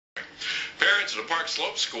Parents at a Park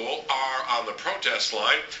Slope school are on the protest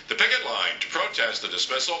line, the picket line, to protest the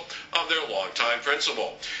dismissal of their longtime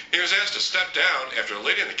principal. He was asked to step down after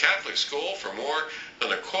leading the Catholic school for more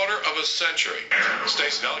than a quarter of a century.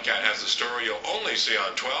 Stacey Delicat has the story you'll only see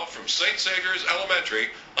on 12 from St. Saviour's Elementary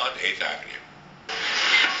on 8th Avenue.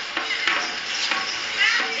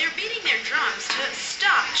 They're beating their drums to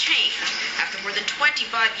stop change. After more than 25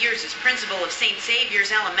 years as principal of St. Saviour's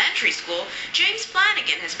Elementary School, James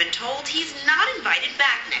Flanagan has been told he's not invited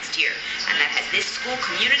back next year, and that has this school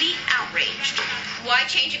community outraged. Why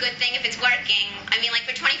change a good thing if it's working? I mean, like,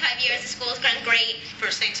 for 25 years, the school's gone great. For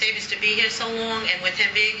St. Saviour's to be here so long, and with him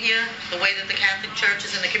being here, the way that the Catholic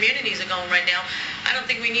churches and the communities are going right now, I don't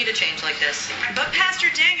think we need a change like this. But Pastor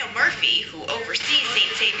Daniel Murphy, who oversees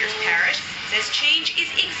St. Saviour's Parish, says change is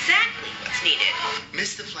exactly what's needed.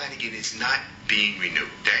 Mr. Flanagan is not being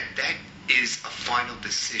renewed. That is a final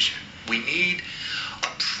decision. We need a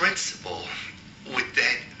principal with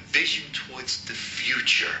that vision towards the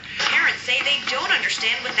future. Parents say they don't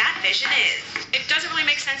understand what that vision is. It doesn't really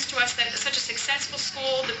make sense to us that such a successful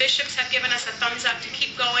school, the bishops have given us a thumbs up to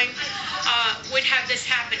keep going, would have this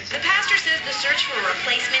happen. The pastor says the search for a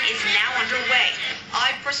replacement is now underway.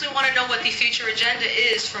 I personally want to know what the future agenda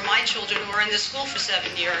is for my children who are in this school for 7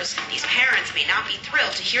 years. These parents may not be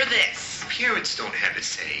thrilled to hear this. Parents don't have a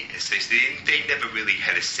say. They never really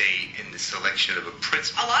had a say in the selection of a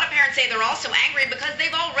principal. A lot of parents say they're also angry because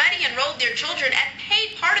they've already enrolled their children and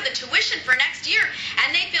paid part of the tuition for next year,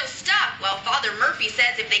 and they feel stuck. Well, Father Murphy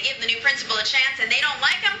says if they give the new principal a chance and they don't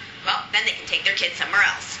like him, well, then they can take their kids somewhere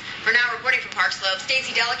else. For now, reporting from Park Slope,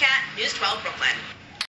 Stacey Delicat, News 12 Brooklyn.